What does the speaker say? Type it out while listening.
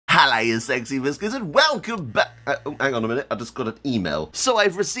Hello, you sexy biscuits, and welcome back. Oh, hang on a minute, I just got an email. So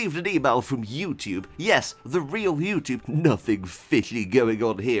I've received an email from YouTube. Yes, the real YouTube. Nothing fishy going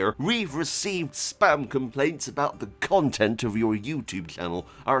on here. We've received spam complaints about the content of your YouTube channel.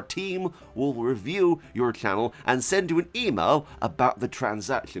 Our team will review your channel and send you an email about the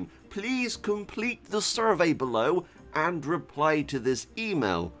transaction. Please complete the survey below and reply to this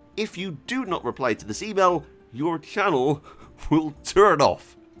email. If you do not reply to this email, your channel will turn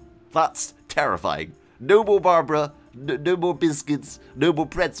off. That's terrifying. No more Barbara, no more biscuits, no more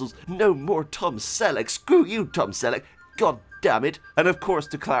pretzels, no more Tom Selleck. Screw you, Tom Selleck. God damn it. And of course,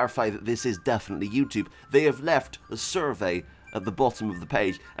 to clarify that this is definitely YouTube, they have left a survey at the bottom of the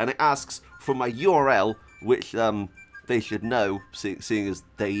page, and it asks for my URL, which they should know, seeing as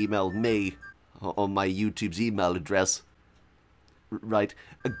they emailed me on my YouTube's email address. Right.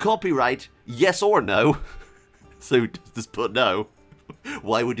 A copyright, yes or no. So just put no.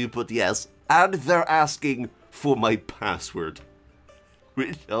 Why would you put yes? And they're asking for my password.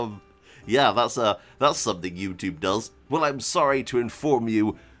 Which, yeah, that's something YouTube does. Well, I'm sorry to inform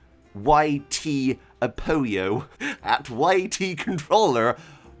you, YT Apoyo at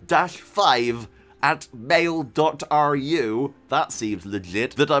ytcontroller-5@mail.ru. That seems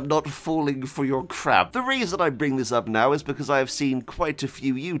legit, that I'm not falling for your crap. The reason I bring this up now is because I have seen quite a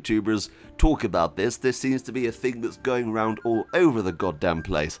few YouTubers talk about this. This seems to be a thing that's going around all over the goddamn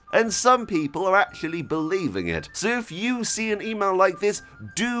place. And some people are actually believing it. So if you see an email like this,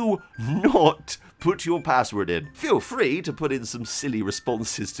 do not put your password in. Feel free to put in some silly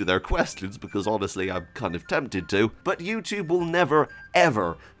responses to their questions, because honestly I'm kind of tempted to, but YouTube will never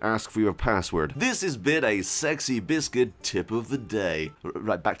ever ask for your password. This has been a Sexy Biscuit tip of the day.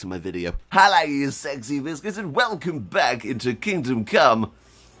 Right, back to my video. Hello, you sexy biscuits, and welcome back into Kingdom Come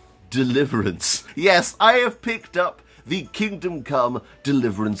Deliverance. Yes, I have picked up the Kingdom Come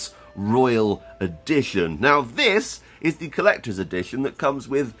Deliverance Royal Edition. Now this is the collector's edition that comes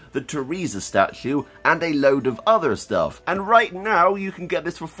with the Teresa statue and a load of other stuff. And right now you can get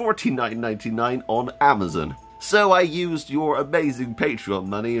this for $49.99 on Amazon. So I used your amazing Patreon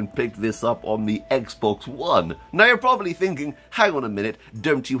money and picked this up on the Xbox One. Now you're probably thinking, hang on a minute,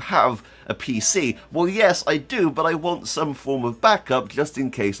 don't you have a PC? Well yes I do, but I want some form of backup just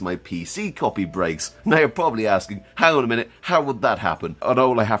in case my PC copy breaks. Now you're probably asking, hang on a minute, how would that happen? And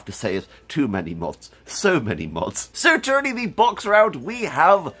all I have to say is, too many mods. So many mods. So turning the box around, we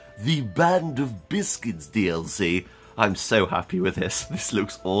have the Band of Biscuits DLC. I'm so happy with this. This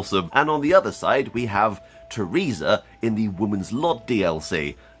looks awesome. And on the other side, we have Teresa in the Woman's Lot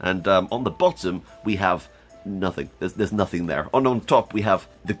DLC. And on the bottom, we have nothing. There's nothing there. And on top, we have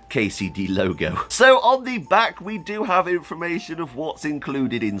the KCD logo. So on the back, we do have information of what's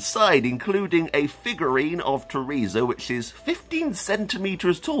included inside, including a figurine of Teresa, which is 15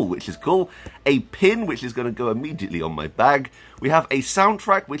 centimeters tall, which is cool. A pin, which is going to go immediately on my bag. We have a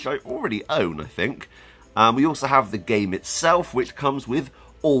soundtrack, which I already own, I think. We also have the game itself, which comes with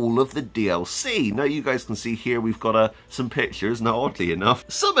all of the DLC. Now you guys can see here we've got some pictures. Now oddly enough,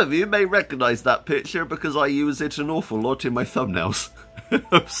 some of you may recognize that picture because I use it an awful lot in my thumbnails.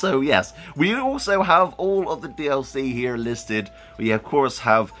 So yes, we also have all of the DLC here listed. We of course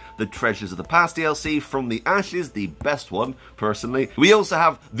have the Treasures of the Past DLC, From the Ashes, the best one, personally. We also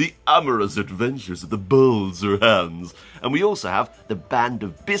have the Amorous Adventures of the Balzer Hands. And we also have the Band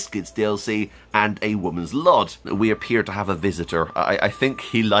of Biscuits DLC and a Woman's Lot. We appear to have a visitor. I think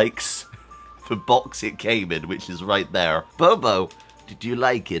he likes the box it came in, which is right there. Bobo, did you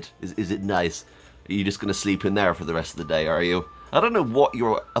like it? Is it nice? Are you just going to sleep in there for the rest of the day, are you? I don't know what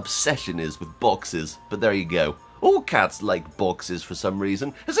your obsession is with boxes, but there you go. All cats like boxes for some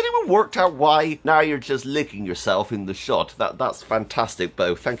reason. Has anyone worked out why? Now you're just licking yourself in the shot. That's fantastic,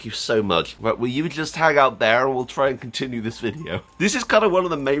 Bo. Thank you so much. Right, will you just hang out there and we'll try and continue this video. This is kind of one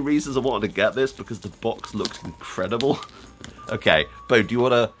of the main reasons I wanted to get this, because the box looks incredible. Okay, Bo, do you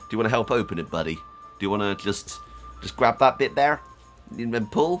wanna help open it, buddy? Do you wanna just grab that bit there and then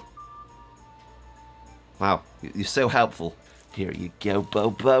pull? Wow, you're so helpful. Here you go,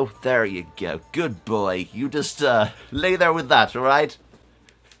 Bobo. There you go. Good boy. You just lay there with that, alright?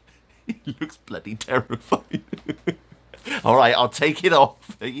 He looks bloody terrifying. Alright, I'll take it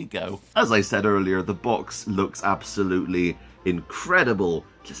off. There you go. As I said earlier, the box looks absolutely incredible.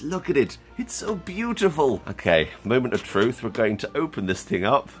 Just look at it. It's so beautiful. Okay, moment of truth. We're going to open this thing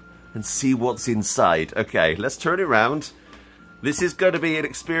up and see what's inside. Okay, let's turn it around. This is going to be an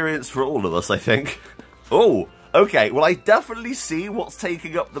experience for all of us, I think. Oh! Okay, well I definitely see what's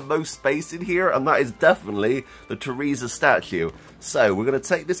taking up the most space in here, and that is definitely the Teresa statue. So we're going to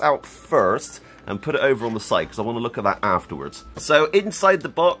take this out first, and put it over on the side because I want to look at that afterwards. So inside the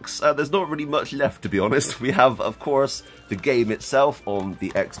box, there's not really much left, to be honest. We have, of course, the game itself on the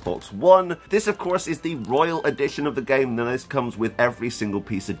Xbox One. This, of course, is the Royal Edition of the game, and this comes with every single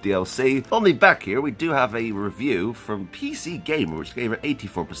piece of DLC. On the back here, we do have a review from PC Gamer, which gave it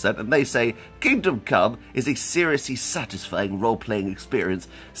 84%, and they say, Kingdom Come is a seriously satisfying role-playing experience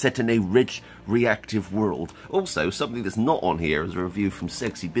set in a rich, reactive world. Also, something that's not on here is a review from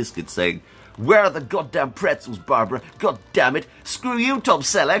Sexy Biscuit saying, where are the goddamn pretzels, Barbara? God damn it. Screw you, Tom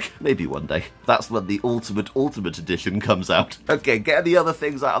Selleck. Maybe one day. That's when the Ultimate Edition comes out. Okay, getting the other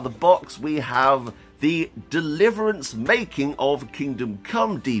things out of the box, we have the Deliverance Making of Kingdom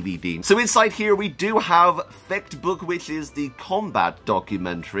Come DVD. So inside here we do have Book, which is the combat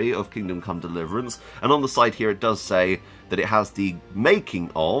documentary of Kingdom Come Deliverance. And on the side here it does say that it has the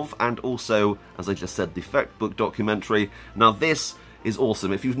making of, and also, as I just said, the Book documentary. Now this is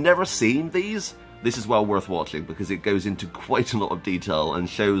awesome. If you've never seen these, this is well worth watching because it goes into quite a lot of detail and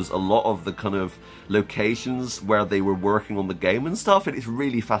shows a lot of the kind of locations where they were working on the game and stuff, and it's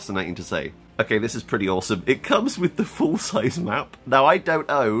really fascinating to see. Okay, this is pretty awesome. It comes with the full-size map. Now, I don't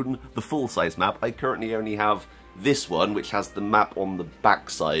own the full-size map. I currently only have this one, which has the map on the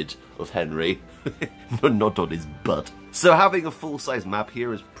backside of Henry, not on his butt. So having a full-size map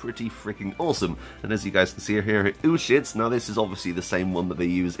here is pretty freaking awesome. And as you guys can see here, Ushits. Now this is obviously the same one that they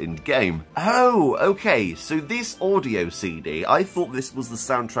use in-game. Oh, okay, so this audio CD, I thought this was the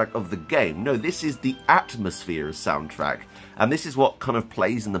soundtrack of the game. No, this is the Atmospheres soundtrack. And this is what kind of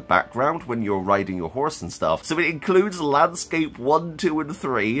plays in the background when you're riding your horse and stuff. So it includes Landscape 1, 2, and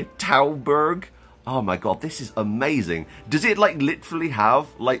 3, Tauberg. Oh my god, this is amazing. Does it like literally have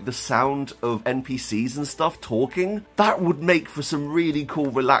like the sound of NPCs and stuff talking? That would make for some really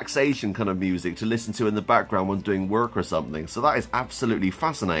cool relaxation kind of music to listen to in the background when doing work or something. So that is absolutely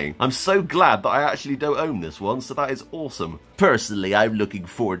fascinating. I'm so glad that I actually don't own this one, so that is awesome. Personally, I'm looking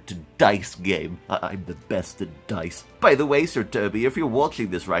forward to Dice Game. I'm the best at dice. By the way, Sir Toby, if you're watching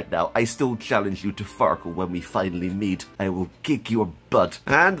this right now, I still challenge you to Farkle when we finally meet. I will kick your butt.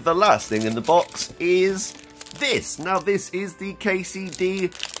 And the last thing in the box is this. Now, this is the KCD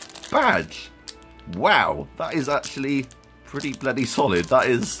badge. Wow, that is actually pretty bloody solid. That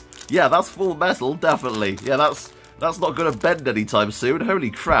is, yeah, that's full metal, definitely. Yeah, that's not going to bend anytime soon. Holy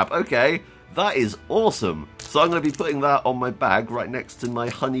crap, okay. That is awesome. So I'm going to be putting that on my bag right next to my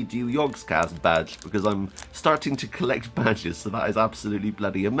Honeydew Yogscast badge because I'm starting to collect badges, so that is absolutely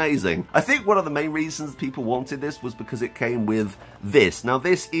bloody amazing. I think one of the main reasons people wanted this was because it came with this. Now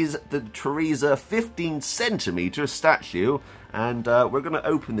this is the Teresa 15cm statue, and we're going to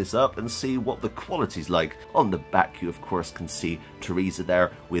open this up and see what the quality's like. On the back you of course can see Teresa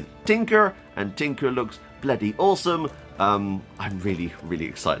there with Tinker, and Tinker looks bloody awesome. I'm really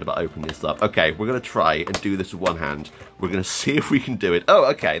excited about opening this up. Okay, we're going to try and do this with one hand. We're going to see if we can do it. Oh,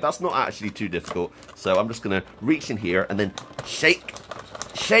 okay, that's not actually too difficult. So I'm just going to reach in here and then shake,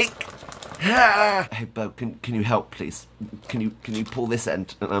 shake. Ah! Hey, Bo, can you help, please? Can you pull this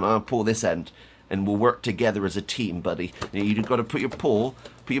end and I'll pull this end, and we'll work together as a team, buddy. You've got to put your paw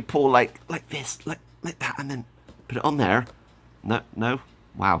like this, like that, and then put it on there. No.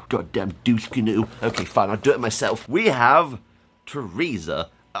 Wow, goddamn douche canoe. Okay, fine, I'll do it myself. We have Teresa.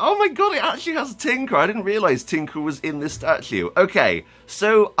 Oh my god, it actually has Tinker. I didn't realize Tinker was in this statue. Okay,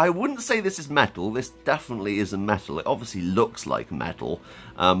 so I wouldn't say this is metal. This definitely isn't metal. It obviously looks like metal.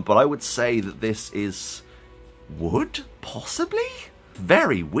 But I would say that this is wood, possibly?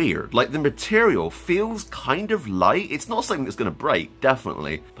 Very weird. Like, the material feels kind of light. It's not something that's going to break,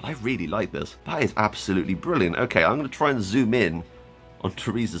 definitely. But I really like this. That is absolutely brilliant. Okay, I'm going to try and zoom in on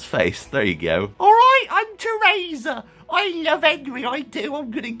Teresa's face. There you go. Alright, I'm Teresa. I love Henry, I do. I'm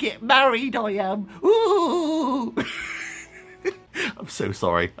gonna get married, I am. Ooh. I'm so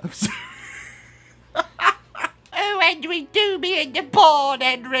sorry. I'm so... Oh, Henry, do me in the barn,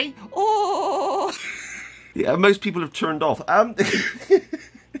 Henry. Oh. Yeah, most people have turned off. I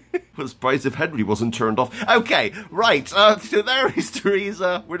was surprised if Henry wasn't turned off. Okay, right. So there is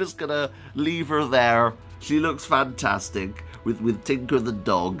Teresa. We're just gonna leave her there. She looks fantastic. With Tinker the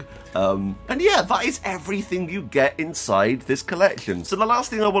dog. And yeah, that is everything you get inside this collection. So the last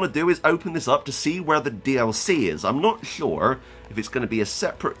thing I want to do is open this up to see where the DLC is. I'm not sure if it's going to be a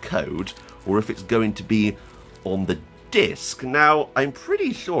separate code or if it's going to be on the disc. Now, I'm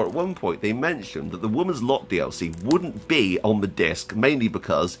pretty sure at one point they mentioned that the Woman's Lot DLC wouldn't be on the disc, mainly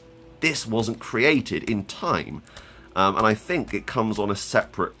because this wasn't created in time. And I think it comes on a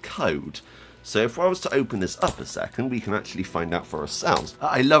separate code. So if I was to open this up a second, we can actually find out for ourselves.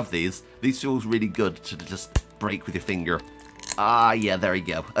 I love these. These feels really good to just break with your finger. Ah, yeah, there you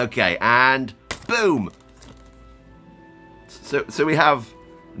go. Okay, and Boom! So we have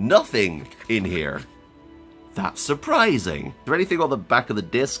nothing in here. That's surprising. Is there anything on the back of the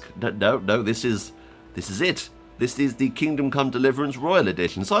disc? No, this is it. This is the Kingdom Come Deliverance Royal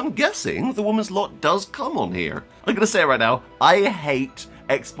Edition. So I'm guessing the woman's lot does come on here. I'm going to say it right now, I hate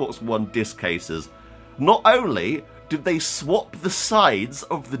Xbox One disc cases. Not only did they swap the sides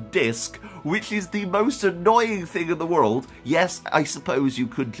of the disc, which is the most annoying thing in the world. Yes, I suppose you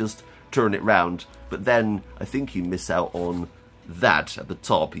could just turn it round, but then I think you miss out on that at the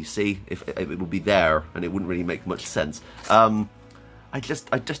top. You see, if it would be there, and it wouldn't really make much sense. I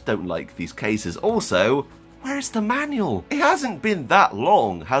just don't like these cases. Also, where's the manual? It hasn't been that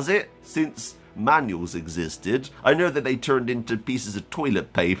long, has it, since manuals existed? I know that they turned into pieces of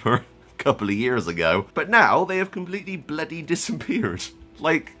toilet paper couple of years ago, but now they have completely bloody disappeared.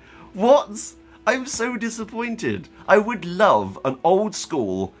 Like, what? I'm so disappointed. I would love an old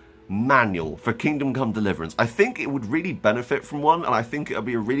school manual for Kingdom Come Deliverance. I think it would really benefit from one, and I think it would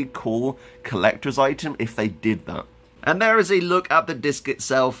be a really cool collector's item if they did that. And there is a look at the disc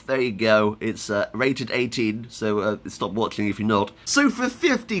itself. There you go. It's rated 18, so stop watching if you're not. So for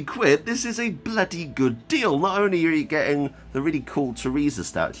 50 quid, this is a bloody good deal. Not only are you getting the really cool Teresa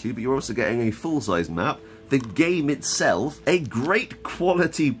statue, but you're also getting a full-size map, the game itself, a great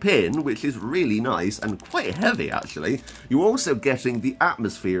quality pin, which is really nice and quite heavy, actually. You're also getting the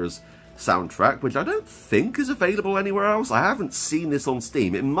Atmospheres soundtrack, which I don't think is available anywhere else. I haven't seen this on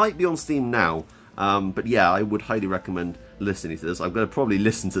Steam. It might be on Steam now. But yeah, I would highly recommend listening to this. I'm going to probably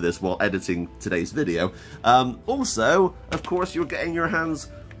listen to this while editing today's video. Also, of course, you're getting your hands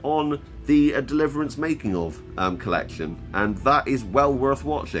on the Deliverance Making Of collection, and that is well worth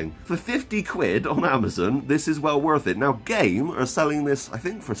watching. For 50 quid on Amazon, this is well worth it. Now, Game are selling this, I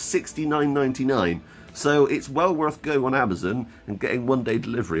think, for $69.99. So it's well worth going on Amazon and getting one-day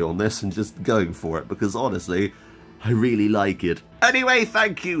delivery on this and just going for it, because honestly, I really like it. Anyway,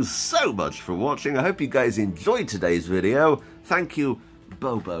 thank you so much for watching. I hope you guys enjoyed today's video. Thank you,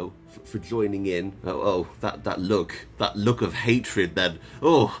 Bobo, for joining in. That look of hatred then.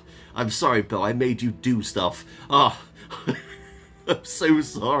 Oh, I'm sorry, Bo, I made you do stuff. Oh, I'm so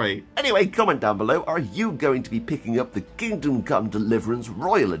sorry. Anyway, comment down below, are you going to be picking up the Kingdom Come Deliverance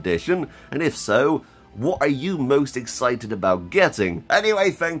Royal Edition? And if so, what are you most excited about getting?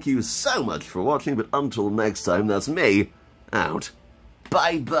 Anyway, thank you so much for watching, but until next time, that's me, out.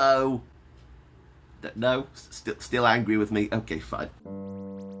 Bye, Bo. No? Still angry with me? Okay, fine.